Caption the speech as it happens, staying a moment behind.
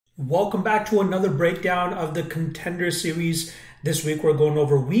Welcome back to another breakdown of the Contender series. This week we're going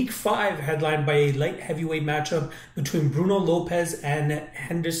over Week 5, headlined by a light heavyweight matchup between Bruno Lopez and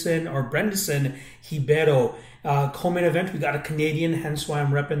Brendison Ribeiro. Co-main event, we got a Canadian, hence why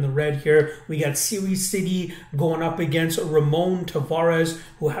I'm repping the red here. We got Series City going up against Ramon Tavares,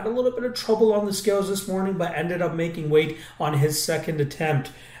 who had a little bit of trouble on the scales this morning, but ended up making weight on his second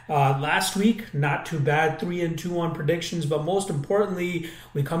attempt. Last week, not too bad, 3-2 on predictions, but most importantly,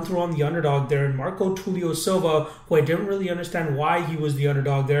 we come through on the underdog there, and Marco Tulio Silva, who I didn't really understand why he was the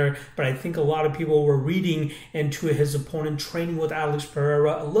underdog there, but I think a lot of people were reading into his opponent training with Alex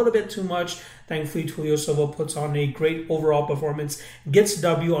Pereira a little bit too much. Thankfully, Tulio Silva puts on a great overall performance, gets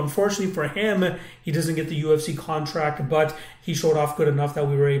W. Unfortunately for him, he doesn't get the UFC contract, but he showed off good enough that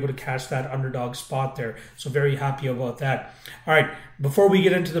we were able to catch that underdog spot there. So very happy about that. All right, before we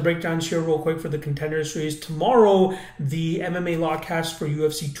get into the breakdowns here real quick for the Contender Series, tomorrow the MMA Lawcast for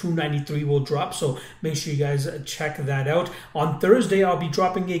UFC 293 will drop, so make sure you guys check that out. On Thursday, I'll be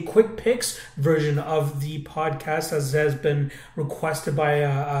dropping a quick picks version of the podcast, as has been requested by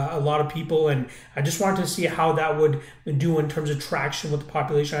a lot of people, and I just wanted to see how that would do in terms of traction with the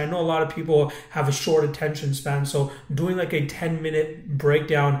population. I know a lot of people have a short attention span, so doing like a 10-minute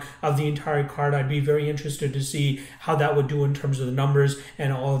breakdown of the entire card, I'd be very interested to see how that would do in terms of the numbers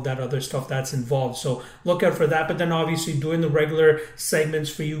and all of that other stuff that's involved. So look out for that, but then obviously doing the regular segments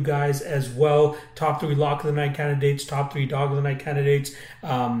for you guys as well. Top 3 Lock of the Night candidates, top 3 Dog of the Night candidates,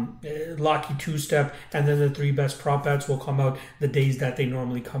 Locky 2-step, and then the 3 best prop bets will come out the days that they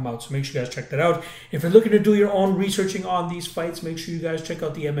normally come out. So make sure you guys check that out. If you're looking to do your own researching on these fights, make sure you guys check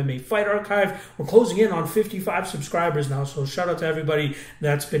out the MMA Fight Archive. We're closing in on 55 subscribers now, so shout out to everybody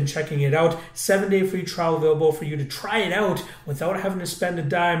that's been checking it out. 7-day free trial available for you to try it out without having to spend a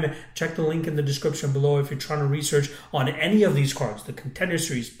dime. Check the link in the description below if you're trying to research on any of these cards, the Contender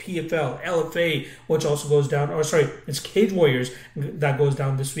Series, PFL, LFA, which also goes down, it's Cage Warriors that goes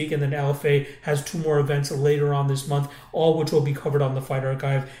down this week, and then LFA has 2 more events later on this month, all which will be covered on the Fight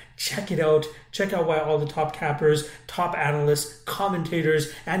Archive. Check it out. Check out why all the top cappers, top analysts,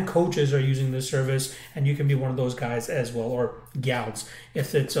 commentators, and coaches are using this service, and you can be one of those guys as well, or gals,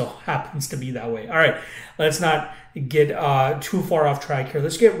 if it so happens to be that way. All right, let's not get too far off track here.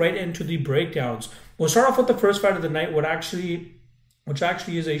 Let's get right into the breakdowns. We'll start off with the first fight of the night, which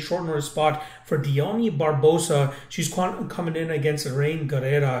actually is a short notice spot for Dione Barbosa. She's coming in against Rain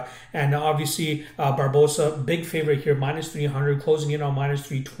Guerrera, and obviously Barbosa, big favorite here, minus 300, closing in on minus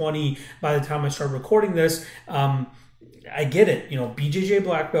 320 by the time I start recording this. I get it, BJJ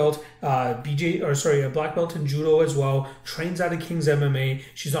black belt, a black belt in judo as well, trains out of King's MMA.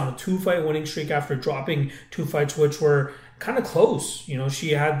 She's on a 2-fight winning streak after dropping 2 fights, which were kind of close.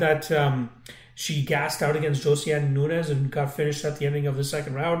 She had that... She gassed out against Josiane Nunes and got finished at the ending of the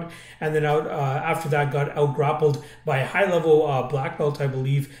second round. And then after that got out-grappled by a high-level black belt, I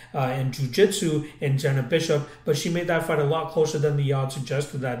believe, in jiu-jitsu in Jenna Bishop. But she made that fight a lot closer than the odds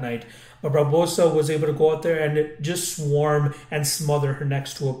suggested that night. But Barbosa was able to go out there and just swarm and smother her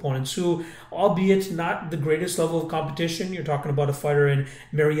next 2 opponents who, albeit not the greatest level of competition, you're talking about a fighter in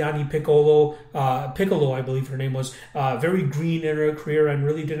Mariani Piccolo, I believe her name was, very green in her career and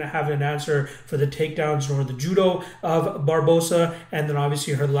really didn't have an answer for the takedowns nor the judo of Barbosa. And then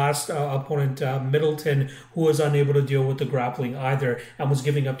obviously her last opponent, Middleton, who was unable to deal with the grappling either and was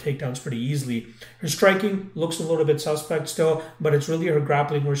giving up takedowns pretty easily. Her striking looks a little bit suspect still, but it's really her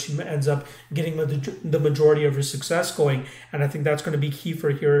grappling where she ends up getting the majority of her success going, and I think that's going to be key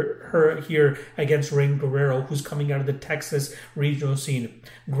for her here against Rain Guerrero, who's coming out of the Texas regional scene.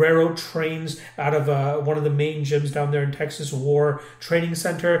 Guerrero trains out of one of the main gyms down there in Texas, War Training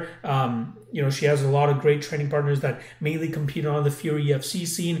Center. She has a lot of great training partners that mainly compete on the Fury FC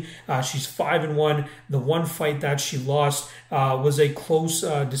scene. She's 5-1. The one fight that she lost was a close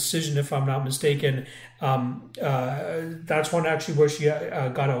decision, if I'm not mistaken. That's one actually where she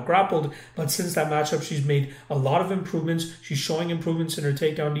got out-grappled. But since that matchup, she's made a lot of improvements. She's showing improvements in her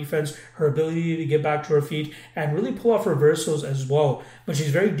takedown defense, her ability to get back to her feet, and really pull off reversals as well. But she's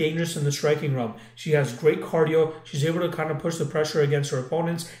very dangerous in the striking realm. She has great cardio. She's able to kind of push the pressure against her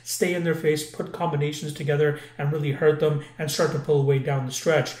opponents, stay in their face, put combinations together, and really hurt them and start to pull away down the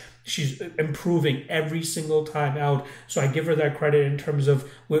stretch. She's improving every single time out. So I give her that credit in terms of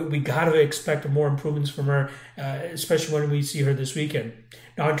we got to expect more improvements from her, especially when we see her this weekend.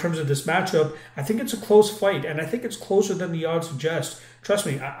 Now, in terms of this matchup, I think it's a close fight, and I think it's closer than the odds suggest. Trust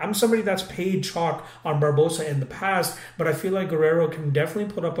me, I'm somebody that's paid chalk on Barbosa in the past, but I feel like Guerrero can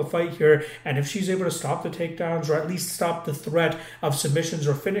definitely put up a fight here, and if she's able to stop the takedowns or at least stop the threat of submissions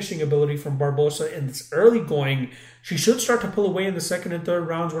or finishing ability from Barbosa in this early going, she should start to pull away in the second and third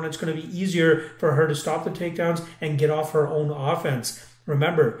rounds when it's going to be easier for her to stop the takedowns and get off her own offense.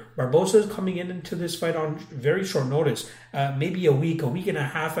 Remember, Barbosa is coming into this fight on very short notice, maybe a week and a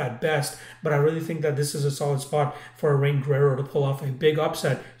half at best, but I really think that this is a solid spot for Reign Guerrero to pull off a big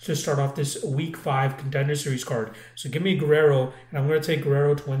upset to start off this Week 5 Contender Series card. So give me Guerrero, and I'm going to take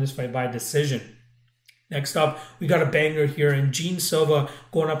Guerrero to win this fight by decision. Next up, we got a banger here, and Gene Silva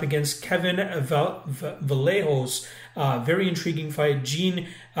going up against Kevin Vallejos. Very intriguing fight. Gene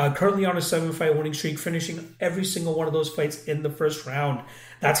currently on a 7-fight winning streak, finishing every single one of those fights in the first round.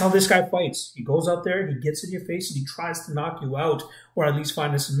 That's how this guy fights. He goes out there, he gets in your face, and he tries to knock you out, or at least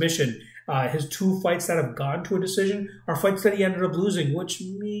find a submission. His 2 fights that have gone to a decision are fights that he ended up losing, which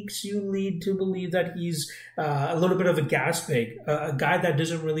makes you lead to believe that he's a little bit of a gas bag, a guy that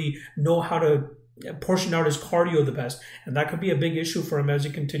doesn't really know how to portion out his cardio the best, and that could be a big issue for him as he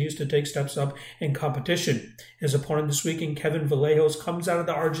continues to take steps up in competition. His opponent this weekend, Kevin Vallejos, comes out of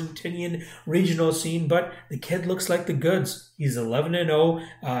the Argentinian regional scene, but the kid looks like the goods. He's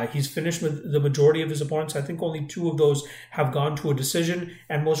 11-0. He's finished with the majority of his opponents. I think only 2 of those have gone to a decision,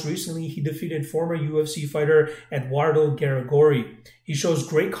 and most recently he defeated former UFC fighter Eduardo Garagori. He shows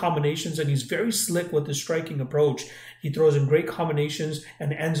great combinations, and he's very slick with his striking approach. He throws in great combinations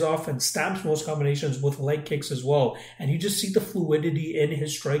and ends off and stamps most combinations with leg kicks as well. And you just see the fluidity in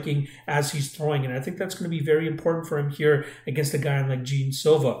his striking as he's throwing. And I think that's going to be very important for him here against a guy like Gene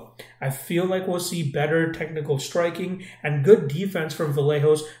Silva. I feel like we'll see better technical striking and good defense from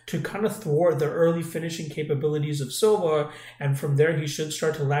Vallejos to kind of thwart the early finishing capabilities of Silva. And from there, he should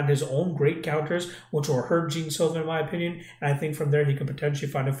start to land his own great counters, which will hurt Gene Silva in my opinion. And I think from there, he could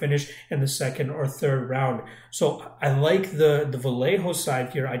potentially find a finish in the second or third round. So I like the Vallejos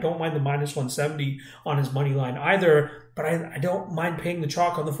side here. I don't mind the minus 170 on his money line either, but I don't mind paying the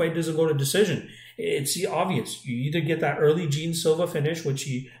chalk on the fight doesn't go to decision. It's obvious. You either get that early Gene Silva finish, which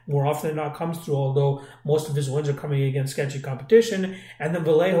he more often than not comes through, although most of his wins are coming against sketchy competition, and then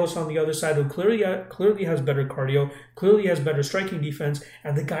Vallejos on the other side, who clearly has better cardio, clearly has better striking defense,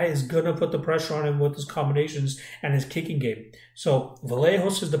 and the guy is going to put the pressure on him with his combinations and his kicking game. So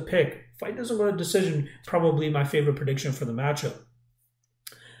Vallejos is the pick. Fight doesn't go to decision, probably my favorite prediction for the matchup.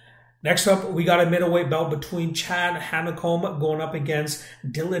 Next up, we got a middleweight bout between Chad Hanekom going up against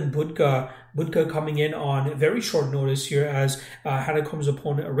Dylan Budka. Budka coming in on very short notice here as Hanekom's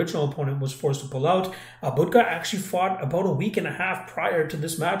original opponent was forced to pull out. Budka actually fought about a week and a half prior to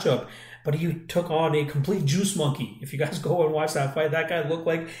this matchup, but he took on a complete juice monkey. If you guys go and watch that fight, that guy looked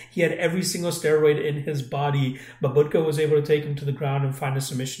like he had every single steroid in his body, but Budka was able to take him to the ground and find a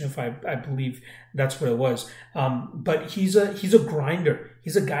submission, if I believe that's what it was. But he's a grinder.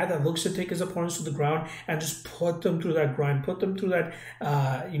 He's a guy that looks to take his opponents to the ground and just put them through that grind, put them through that,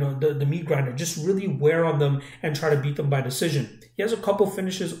 the meat grinder, just really wear on them and try to beat them by decision. He has a couple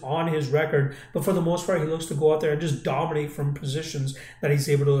finishes on his record, but for the most part, he looks to go out there and just dominate from positions that he's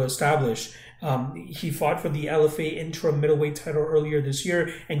able to establish. He fought for the LFA interim middleweight title earlier this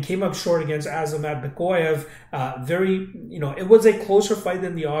year and came up short against Azamat Bekoyev. It was a closer fight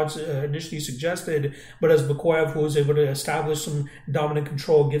than the odds initially suggested, but as Bekoyev, who was able to establish some dominant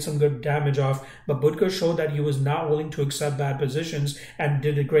control, get some good damage off, but Budka showed that he was not willing to accept bad positions and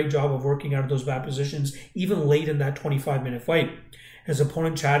did a great job of working out of those bad positions, even late in that 25-minute fight. His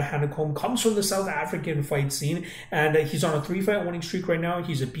opponent, Chad Hanekom, comes from the South African fight scene, and he's on a 3-fight winning streak right now.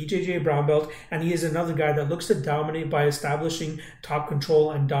 He's a BJJ brown belt, and he is another guy that looks to dominate by establishing top control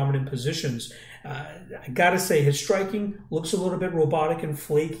and dominant positions. I gotta say, his striking looks a little bit robotic and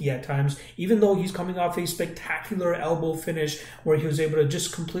flaky at times, even though he's coming off a spectacular elbow finish where he was able to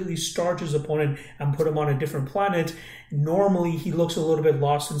just completely starch his opponent and put him on a different planet. Normally, he looks a little bit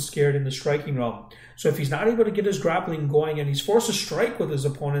lost and scared in the striking realm. So if he's not able to get his grappling going and he's forced to strike with his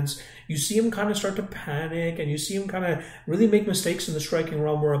opponents, you see him kind of start to panic and you see him kind of really make mistakes in the striking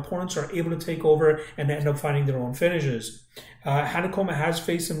realm where opponents are able to take over and end up finding their own finishes. Hanekom has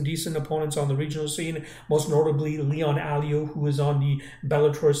faced some decent opponents on the regional scene, most notably Leon Aliu, who is on the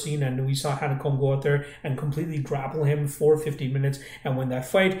Bellator scene, and we saw Hanekom go out there and completely grapple him for 50 minutes and win that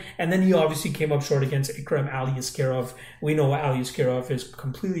fight. And then he obviously came up short against Ikram Aliaskarov. We know what Aliaskarov is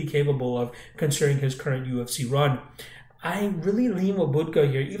completely capable of considering his current UFC run. I really lean with Budka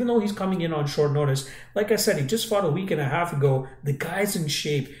here, even though he's coming in on short notice. Like I said, he just fought a week and a half ago. The guy's in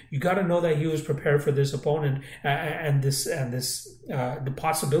shape. You got to know that he was prepared for this opponent and the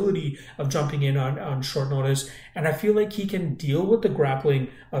possibility of jumping in on short notice. And I feel like he can deal with the grappling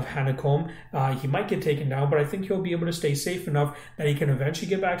of Hanekom. He might get taken down, but I think he'll be able to stay safe enough that he can eventually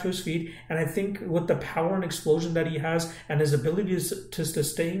get back to his feet. And I think with the power and explosion that he has and his ability to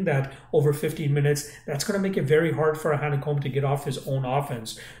sustain that over 15 minutes, that's going to make it very hard for Hanekom to get off his own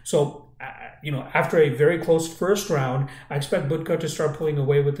offense. So, after a very close first round, I expect Budka to start pulling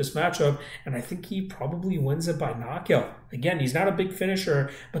away with this matchup, and I think he probably wins it by knockout. Again, he's not a big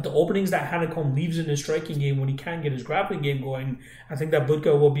finisher, but the openings that Hanekom leaves in his striking game when he can't get his grappling game going, I think that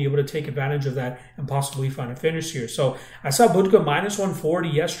Budka will be able to take advantage of that and possibly find a finish here. So I saw Budka minus 140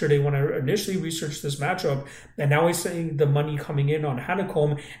 yesterday when I initially researched this matchup, and now he's saying the money coming in on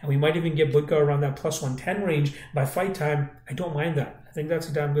Hanekom, and we might even get Budka around that plus 110 range by fight time. I don't mind that. I think that's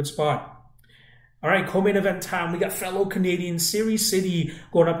a damn good spot. All right, co-main event time. We got fellow Canadian Siri City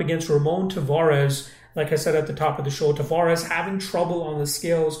going up against Ramon Tavares. Like I said at the top of the show, Tavares having trouble on the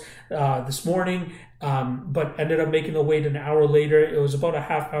scales this morning, but ended up making the weight an hour later. It was about a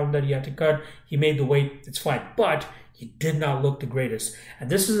half pound that he had to cut. He made the weight. It's fine. But he did not look the greatest. And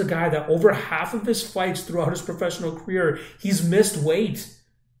this is a guy that over half of his fights throughout his professional career, he's missed weight.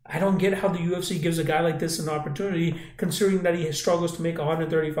 I don't get how the UFC gives a guy like this an opportunity, considering that he struggles to make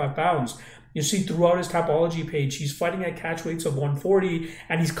 135 pounds. You see throughout his Tapology page, he's fighting at catch weights of 140,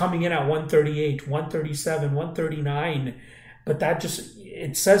 and he's coming in at 138, 137, 139. But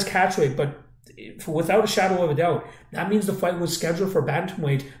it says catch weight, but without a shadow of a doubt, that means the fight was scheduled for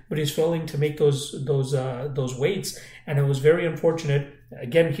bantamweight, but he's failing to make those weights, and it was very unfortunate.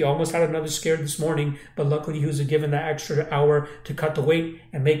 Again, he almost had another scare this morning, but luckily he was given that extra hour to cut the weight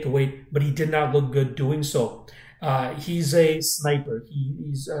and make the weight, but he did not look good doing so. He's a sniper.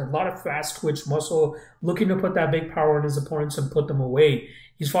 He's a lot of fast twitch muscle, looking to put that big power on his opponents and put them away.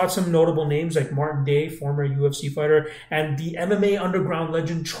 He's fought some notable names like Martin Day, former UFC fighter, and the MMA underground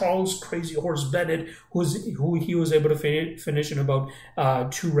legend Charles Crazy Horse Bennett, who he was able to finish in about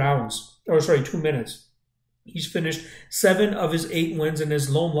 2 minutes. He's finished 7 of his 8 wins, and his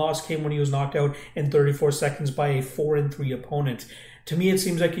lone loss came when he was knocked out in 34 seconds by a 4-3 opponent. To me, it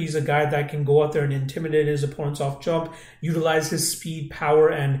seems like he's a guy that can go out there and intimidate his opponents off jump, utilize his speed, power,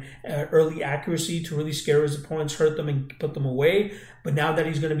 and early accuracy to really scare his opponents, hurt them, and put them away. But now that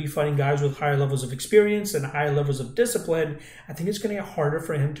he's going to be fighting guys with higher levels of experience and higher levels of discipline, I think it's going to get harder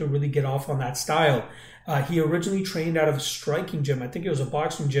for him to really get off on that style. He originally trained out of a striking gym. I think it was a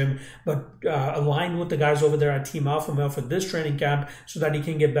boxing gym, but aligned with the guys over there at Team Alpha Male for this training camp so that he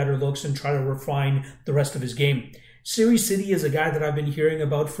can get better looks and try to refine the rest of his game. Siri City is a guy that I've been hearing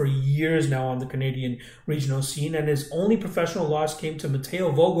about for years now on the Canadian regional scene, and his only professional loss came to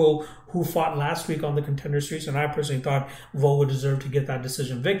Mateo Vogel, who fought last week on the Contender Series, and I personally thought Vogel deserved to get that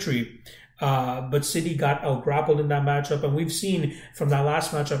decision victory. But City got out-grappled in that matchup, and we've seen from that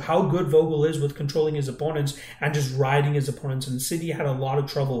last matchup how good Vogel is with controlling his opponents and just riding his opponents, and City had a lot of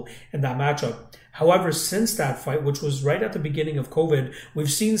trouble in that matchup. However, since that fight, which was right at the beginning of COVID,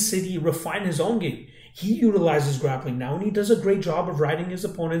 we've seen City refine his own game. He utilizes grappling now, and he does a great job of riding his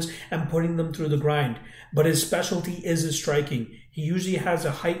opponents and putting them through the grind. But his specialty is his striking. He usually has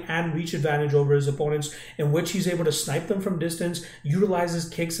a height and reach advantage over his opponents, in which he's able to snipe them from distance, utilize his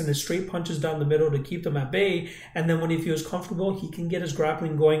kicks and his straight punches down the middle to keep them at bay, and then when he feels comfortable, he can get his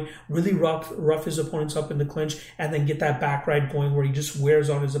grappling going, really rough his opponents up in the clinch, and then get that back ride going where he just wears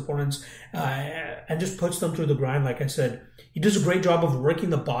on his opponents and just puts them through the grind, like I said. He does a great job of working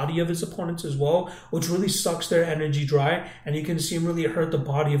the body of his opponents as well, which really sucks their energy dry, and you can see him really hurt the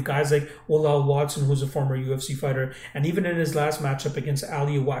body of guys like Walal Watson, who's a former UFC fighter, and even in his last matchup against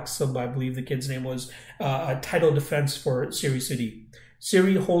Ali Waxab, I believe the kid's name was, a title defense for Siri City.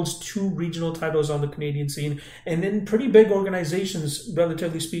 Siri holds 2 regional titles on the Canadian scene and in pretty big organizations,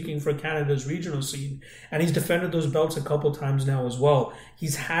 relatively speaking, for Canada's regional scene. And he's defended those belts a couple times now as well.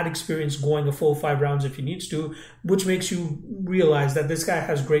 He's had experience going a full 5 rounds if he needs to, which makes you realize that this guy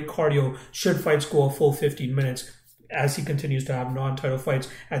has great cardio should fights go a full 15 minutes as he continues to have non-title fights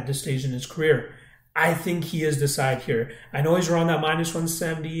at this stage in his career. I think he is the side here. I know he's around that minus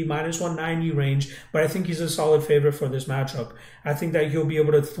 170, minus 190 range, but I think he's a solid favorite for this matchup. I think that he'll be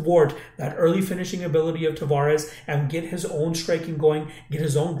able to thwart that early finishing ability of Tavares and get his own striking going, get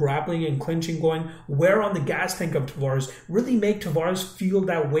his own grappling and clinching going, wear on the gas tank of Tavares, really make Tavares feel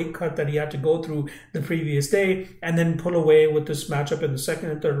that weight cut that he had to go through the previous day, and then pull away with this matchup in the second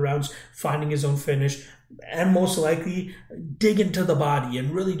and third rounds, finding his own finish, and most likely dig into the body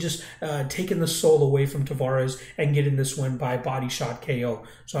and really just taking the soul away from Tavares and getting this win by body shot KO.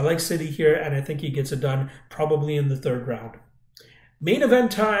 So I like City here, and I think he gets it done probably in the third round. Main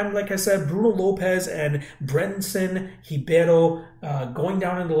event time, like I said, Bruno Lopez and Brendan Ribeiro going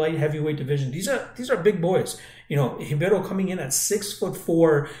down in the light heavyweight division. These are big boys. You know, Ribeiro coming in at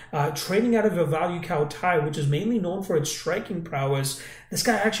 6'4", training out of a value cow Thai, which is mainly known for its striking prowess. This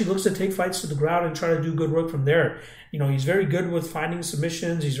guy actually looks to take fights to the ground and try to do good work from there. You know, he's very good with finding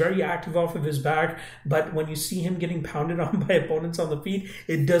submissions. He's very active off of his back. But when you see him getting pounded on by opponents on the feet,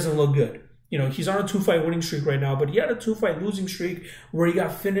 it doesn't look good. You know, he's on a 2-fight winning streak right now, but he had a 2-fight losing streak where he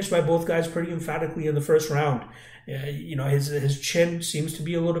got finished by both guys pretty emphatically in the first round. You know, his chin seems to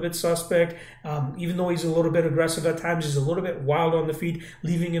be a little bit suspect. Even though he's a little bit aggressive at times, he's a little bit wild on the feet,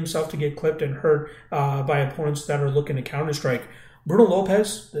 leaving himself to get clipped and hurt by opponents that are looking to counterstrike. Bruno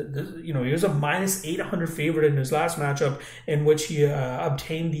Lopez, you know, he was a -800 favorite in his last matchup in which he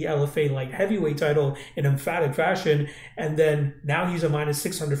obtained the LFA light heavyweight title in emphatic fashion, and then now he's a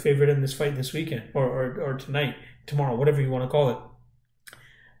 -600 favorite in this fight this weekend, or tonight, tomorrow, whatever you want to call it.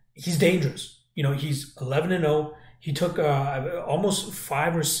 He's dangerous. You know, he's 11-0. He took almost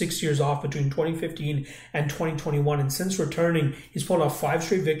 5 or 6 years off between 2015 and 2021, and since returning, he's pulled off 5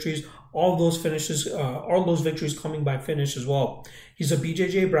 straight victories. All those victories coming by finish as well. He's a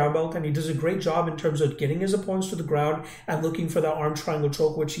BJJ brown belt, and he does a great job in terms of getting his opponents to the ground and looking for that arm triangle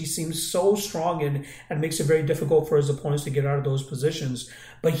choke, which he seems so strong in and makes it very difficult for his opponents to get out of those positions.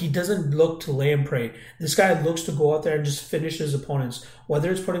 But he doesn't look to lay and pray. This guy looks to go out there and just finish his opponents,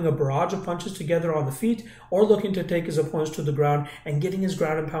 whether it's putting a barrage of punches together on the feet or looking to take his opponents to the ground and getting his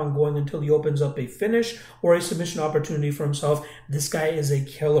ground and pound going until he opens up a finish or a submission opportunity for himself. This guy is a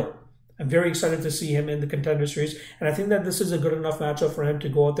killer. I'm very excited to see him in the Contender Series, and I think that this is a good enough matchup for him to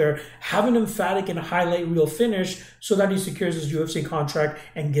go out there, have an emphatic and highlight reel finish so that he secures his UFC contract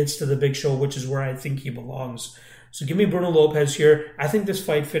and gets to the big show, which is where I think he belongs. So give me Bruno Lopez here. I think this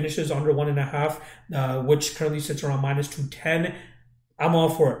fight finishes under 1.5, which currently sits around -210. I'm all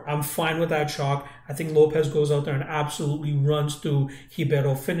for it. I'm fine with that chalk. I think Lopez goes out there and absolutely runs through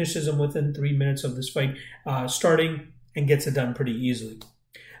Ribeiro, finishes him within 3 minutes of this fight starting, and gets it done pretty easily.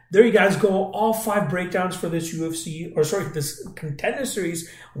 There you guys go. All 5 breakdowns for this this Contender Series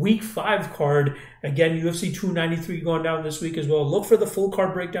Week 5 card. Again, UFC 293 going down this week as well. Look for the full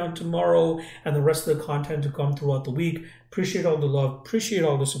card breakdown tomorrow and the rest of the content to come throughout the week. Appreciate all the love. Appreciate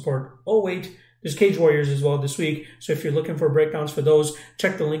all the support. Oh, wait. There's Cage Warriors as well this week. So if you're looking for breakdowns for those,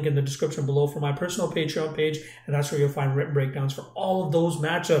 check the link in the description below for my personal Patreon page. And that's where you'll find written breakdowns for all of those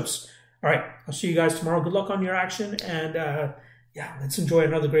matchups. All right. I'll see you guys tomorrow. Good luck on your action. And, yeah, let's enjoy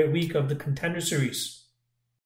another great week of the Contender Series.